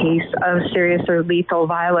been a case of serious or lethal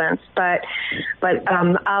violence. But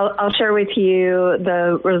I'll share with you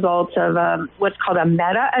the results of what's called a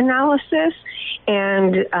meta-analysis.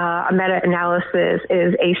 And a meta-analysis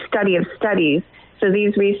is a study of studies. So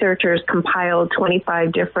these researchers compiled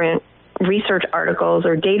 25 different research articles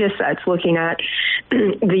or data sets looking at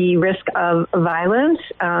the risk of violence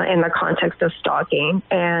in the context of stalking.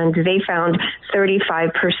 And they found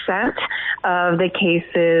 35% of the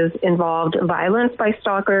cases involved violence by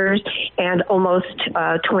stalkers, and almost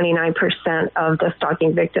 29% of the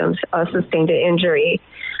stalking victims sustained an injury.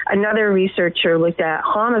 Another researcher looked at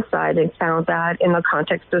homicide and found that in the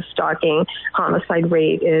context of stalking, homicide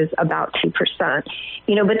rate is about 2%.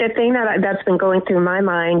 But the thing that's been going through my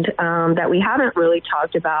mind that we haven't really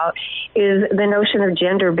talked about is the notion of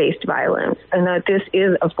gender-based violence, and that this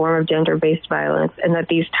is a form of gender-based violence, and that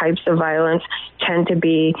these types of violence tend to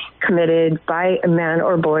be committed by men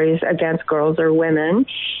or boys against girls or women.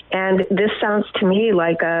 And this sounds to me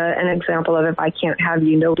like an example of if I can't have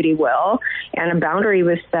you, nobody will. And a boundary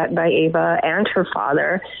was set by Ava and her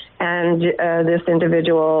father, and this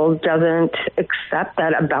individual doesn't accept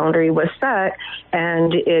that a boundary was set,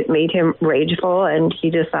 and it made him rageful, and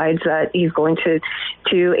he decides that he's going to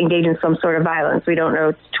engage in some sort of violence. We don't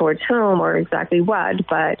know towards whom or exactly what,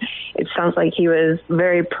 but it sounds like he was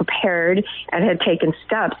very prepared and had taken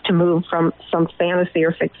steps to move from some fantasy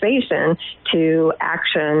or fixation to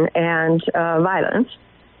action and violence.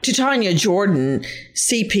 Titania Jordan,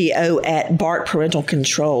 CPO at BART Parental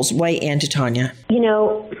Controls. Weigh in, Titania.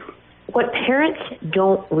 What parents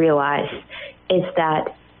don't realize is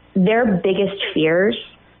that their biggest fears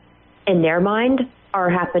in their mind are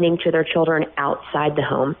happening to their children outside the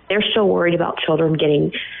home. They're still worried about children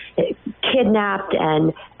getting kidnapped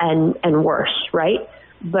and worse, right?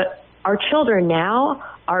 But our children now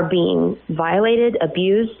are being violated,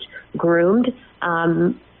 abused, groomed,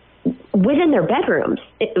 within their bedrooms,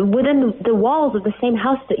 within the walls of the same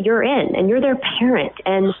house that you're in, and you're their parent.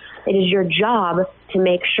 And it is your job to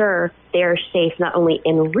make sure they're safe, not only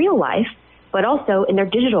in real life, but also in their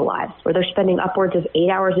digital lives, where they're spending upwards of 8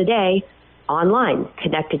 hours a day online,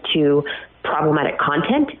 connected to problematic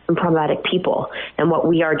content and problematic people. And what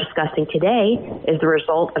we are discussing today is the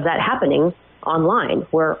result of that happening online,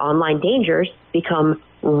 where online dangers become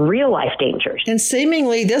real life dangers. And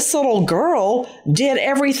seemingly this little girl did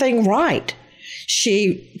everything right.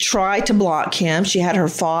 She tried to block him. She had her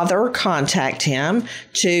father contact him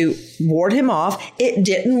to ward him off. It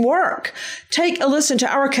didn't work. Take a listen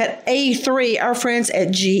to our cut A3, our friends at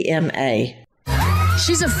GMA.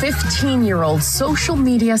 She's a 15-year-old social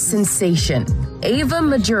media sensation, Ava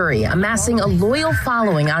Majuri, amassing a loyal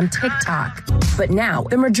following on TikTok. But now,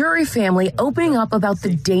 the Majuri family opening up about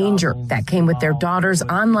the danger that came with their daughter's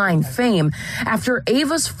online fame after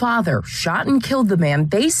Ava's father shot and killed the man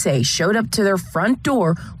they say showed up to their front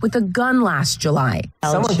door with a gun last July.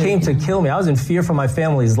 Someone came to kill me. I was in fear for my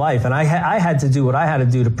family's life, and I had to do what I had to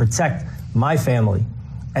do to protect my family,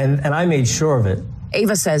 and I made sure of it.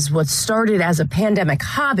 Ava says what started as a pandemic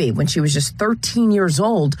hobby when she was just 13 years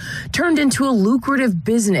old turned into a lucrative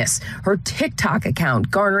business, her TikTok account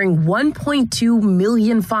garnering 1.2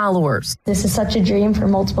 million followers. This is such a dream for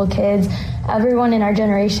multiple kids. Everyone in our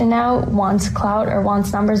generation now wants clout or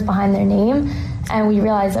wants numbers behind their name, and we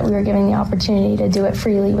realized that we were given the opportunity to do it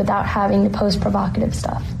freely without having to post provocative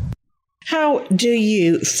stuff. How do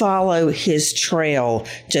you follow his trail,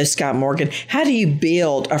 Joe Scott Morgan? How do you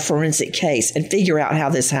build a forensic case and figure out how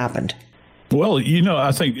this happened? Well,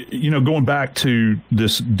 I think, going back to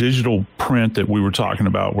this digital print that we were talking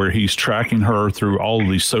about, where he's tracking her through all of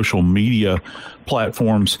these social media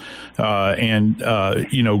platforms and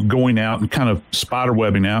going out and kind of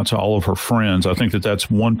spiderwebbing out to all of her friends. I think that's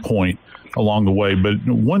one point along the way. But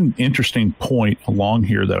one interesting point along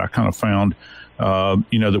here that I kind of found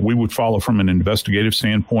that we would follow from an investigative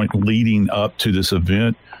standpoint leading up to this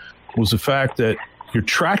event was the fact that you're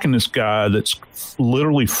tracking this guy that's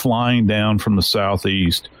literally flying down from the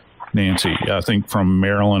southeast, Nancy, I think from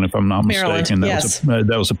Maryland, if I'm not mistaken.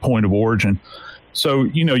 That was a point of origin. So,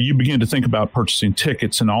 you begin to think about purchasing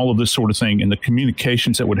tickets and all of this sort of thing and the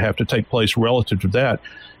communications that would have to take place relative to that.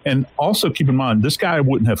 And also keep in mind, this guy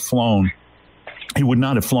wouldn't have flown. He would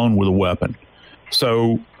not have flown with a weapon.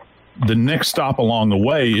 So the next stop along the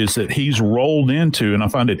way is that he's rolled into, and I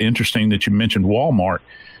find it interesting that you mentioned Walmart.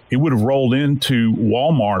 He would have rolled into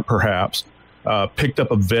Walmart, perhaps, picked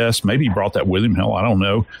up a vest. Maybe he brought that with him. Hell, I don't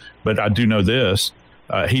know. But I do know this.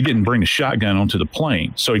 He didn't bring a shotgun onto the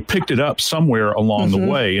plane. So he picked it up somewhere along the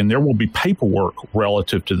way, and there will be paperwork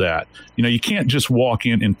relative to that. You can't just walk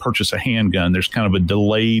in and purchase a handgun. There's kind of a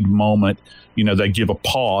delayed moment. They give a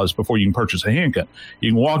pause before you can purchase a handgun.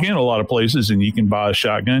 You can walk in a lot of places and you can buy a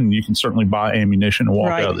shotgun, and you can certainly buy ammunition and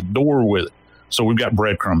walk out of the door with it. So we've got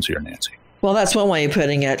breadcrumbs here, Nancy. Well, that's one way of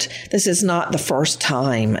putting it. This is not the first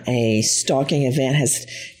time a stalking event has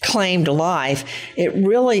claimed life. It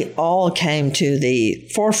really all came to the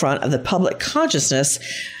forefront of the public consciousness.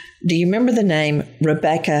 Do you remember the name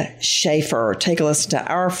Rebecca Schaefer? Take a listen to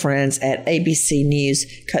our friends at ABC News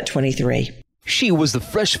Cut 23. She was the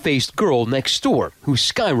fresh-faced girl next door who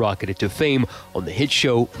skyrocketed to fame on the hit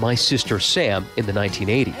show My Sister Sam in the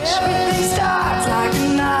 1980s.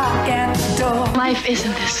 Life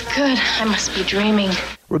isn't this good. I must be dreaming.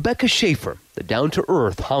 Rebecca Schaefer, the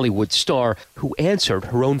down-to-earth Hollywood star who answered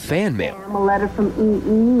her own fan mail. I'm a letter from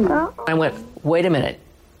E.E. I went, wait a minute.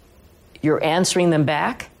 You're answering them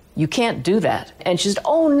back? You can't do that. And she said,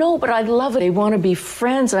 oh, no, but I love it. They want to be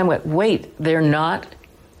friends. And I went, wait, they're not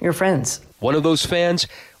your friends. One of those fans,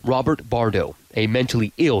 Robert Bardo, a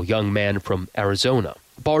mentally ill young man from Arizona.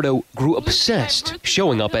 Bardo grew obsessed,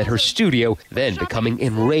 showing up at her studio, then becoming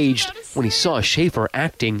enraged when he saw Schaefer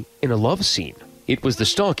acting in a love scene. It was the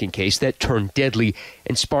stalking case that turned deadly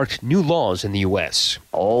and sparked new laws in the U.S.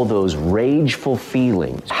 All those rageful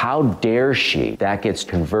feelings, how dare she? That gets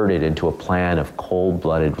converted into a plan of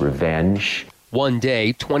cold-blooded revenge. One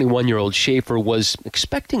day, 21-year-old Schaefer was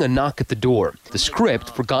expecting a knock at the door, the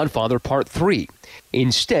script for Godfather Part 3.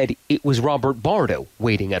 Instead, it was Robert Bardo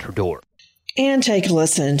waiting at her door. And take a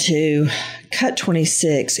listen to Cut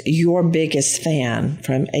 26, Your Biggest Fan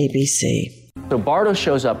from ABC. So Bardo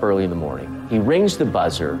shows up early in the morning. He rings the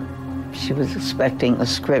buzzer. She was expecting a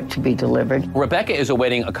script to be delivered. Rebecca is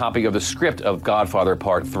awaiting a copy of the script of Godfather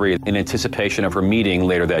Part 3 in anticipation of her meeting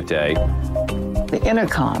later that day. The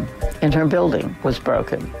intercom in her building was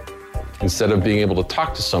broken. Instead of being able to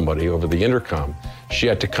talk to somebody over the intercom, she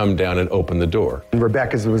had to come down and open the door.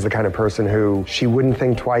 Rebecca was the kind of person who she wouldn't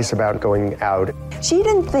think twice about going out. She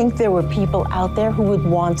didn't think there were people out there who would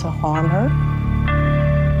want to harm her.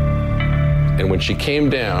 And when she came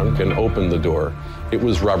down and opened the door, it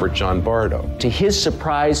was Robert John Bardo. To his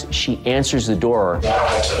surprise, she answers the door. I don't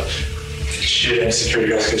have to shoot any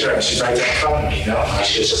security guard's concern. She's right there in front of me,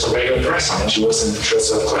 She was just a regular person. She wasn't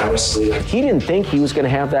dressed up glamorously. He didn't think he was going to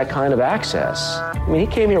have that kind of access. I mean, he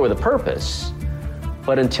came here with a purpose.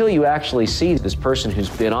 But until you actually see this person who's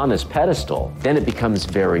been on this pedestal, then it becomes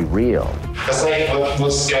very real. That's like what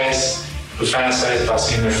most guys who fantasize about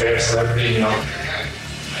seeing their favorite celebrity,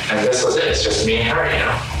 And this was it. It's just me and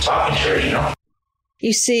her, talking to her,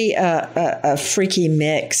 You see a freaky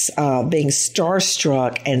mix being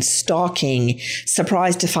starstruck and stalking,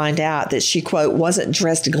 surprised to find out that she, quote, wasn't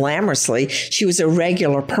dressed glamorously. She was a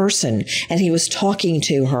regular person, and he was talking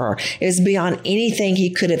to her. It was beyond anything he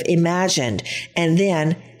could have imagined. And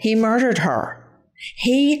then he murdered her.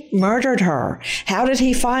 He murdered her. How did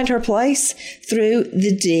he find her place? Through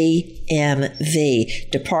the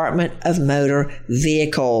DMV, Department of Motor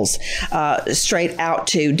Vehicles. Straight out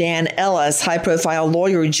to Dan Ellis, high-profile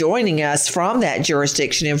lawyer, joining us from that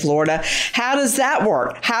jurisdiction in Florida. How does that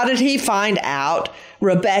work? How did he find out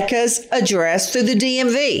Rebecca's address through the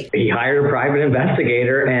DMV? He hired a private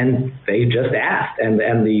investigator, and they just asked, and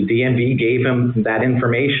the DMV gave him that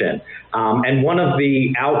information. And one of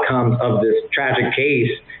the outcomes of this tragic case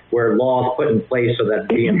were laws put in place so that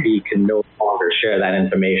the DMV can no longer share that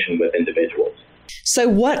information with individuals. So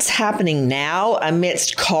what's happening now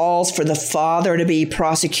amidst calls for the father to be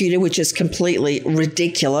prosecuted, which is completely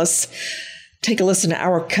ridiculous? Take a listen to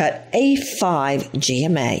our cut A5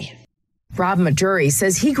 GMA. Rob Majuri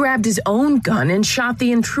says he grabbed his own gun and shot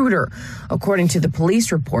the intruder. According to the police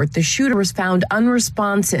report, the shooter was found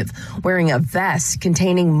unresponsive, wearing a vest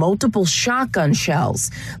containing multiple shotgun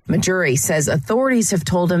shells. Majuri says authorities have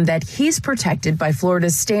told him that he's protected by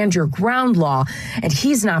Florida's Stand Your Ground law, and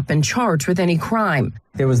he's not been charged with any crime.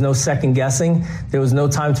 There was no second guessing. There was no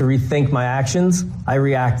time to rethink my actions. I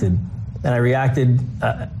reacted, and I reacted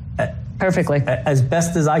perfectly, as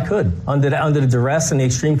best as I could, under the duress and the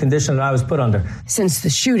extreme condition that I was put under. Since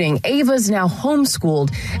the shooting, Ava's now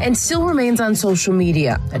homeschooled and still remains on social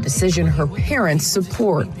media, a decision her parents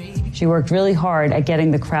support. She worked really hard at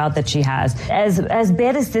getting the crowd that she has. As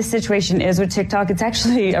bad as this situation is with TikTok, it's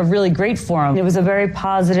actually a really great forum. It was a very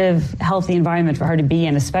positive, healthy environment for her to be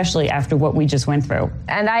in, especially after what we just went through.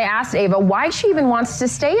 And I asked Ava why she even wants to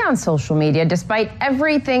stay on social media despite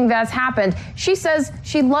everything that's happened. She says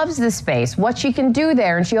she loves this space, what she can do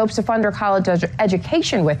there, and she hopes to fund her college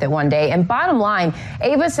education with it one day. And bottom line,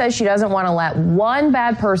 Ava says she doesn't want to let one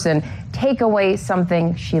bad person take away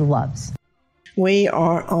something she loves. We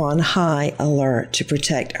are on high alert to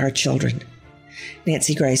protect our children.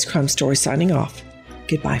 Nancy Grace, Crime Story, signing off.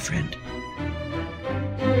 Goodbye, friend.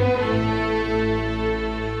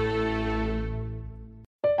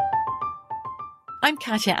 I'm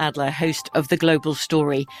Katya Adler, host of The Global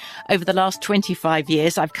Story. Over the last 25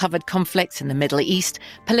 years, I've covered conflicts in the Middle East,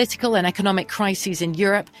 political and economic crises in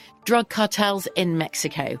Europe, drug cartels in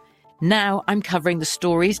Mexico. Now I'm covering the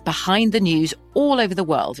stories behind the news all over the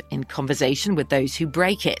world in conversation with those who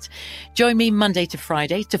break it. Join me Monday to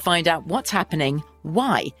Friday to find out what's happening,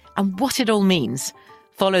 why, and what it all means.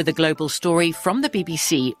 Follow The Global Story from the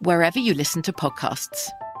BBC wherever you listen to podcasts.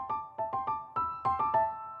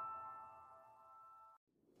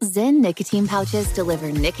 Zyn nicotine pouches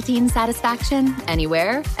deliver nicotine satisfaction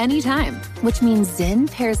anywhere, anytime, which means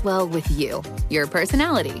Zyn pairs well with you, your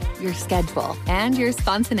personality, your schedule, and your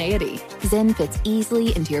spontaneity. Zyn fits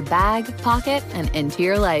easily into your bag, pocket, and into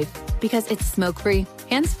your life because it's smoke-free,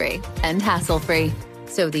 hands-free, and hassle-free.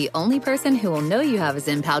 So the only person who will know you have a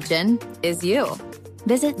Zyn pouch in is you.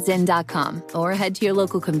 Visit Zyn.com or head to your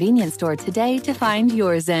local convenience store today to find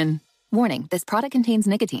your Zyn. Warning, this product contains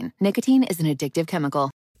nicotine. Nicotine is an addictive chemical.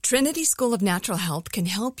 Trinity School of Natural Health can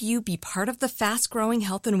help you be part of the fast-growing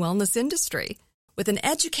health and wellness industry. With an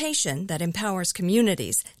education that empowers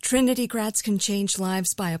communities, Trinity grads can change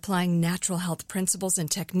lives by applying natural health principles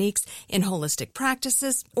and techniques in holistic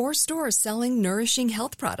practices or stores selling nourishing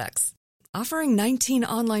health products. Offering 19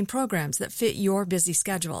 online programs that fit your busy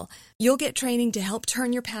schedule, you'll get training to help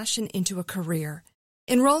turn your passion into a career.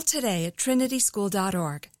 Enroll today at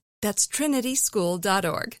trinityschool.org. That's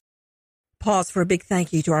trinityschool.org. Pause for a big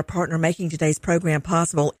thank you to our partner making today's program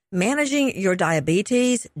possible. Managing your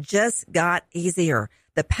diabetes just got easier.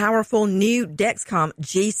 The powerful new Dexcom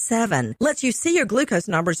G7 lets you see your glucose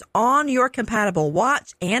numbers on your compatible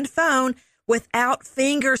watch and phone without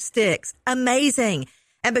finger sticks. Amazing.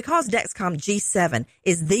 And because Dexcom G7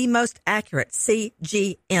 is the most accurate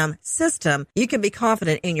CGM system, you can be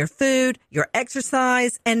confident in your food, your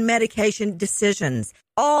exercise, and medication decisions.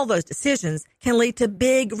 All those decisions can lead to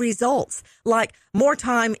big results, like more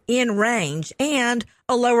time in range and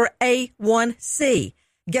a lower A1C.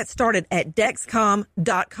 Get started at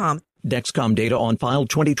Dexcom.com. Dexcom data on file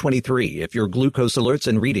 2023. If your glucose alerts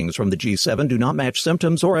and readings from the G7 do not match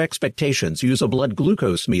symptoms or expectations, use a blood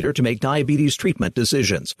glucose meter to make diabetes treatment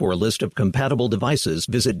decisions. For a list of compatible devices,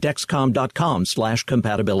 visit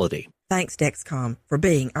Dexcom.com/compatibility. Thanks, Dexcom, for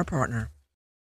being our partner.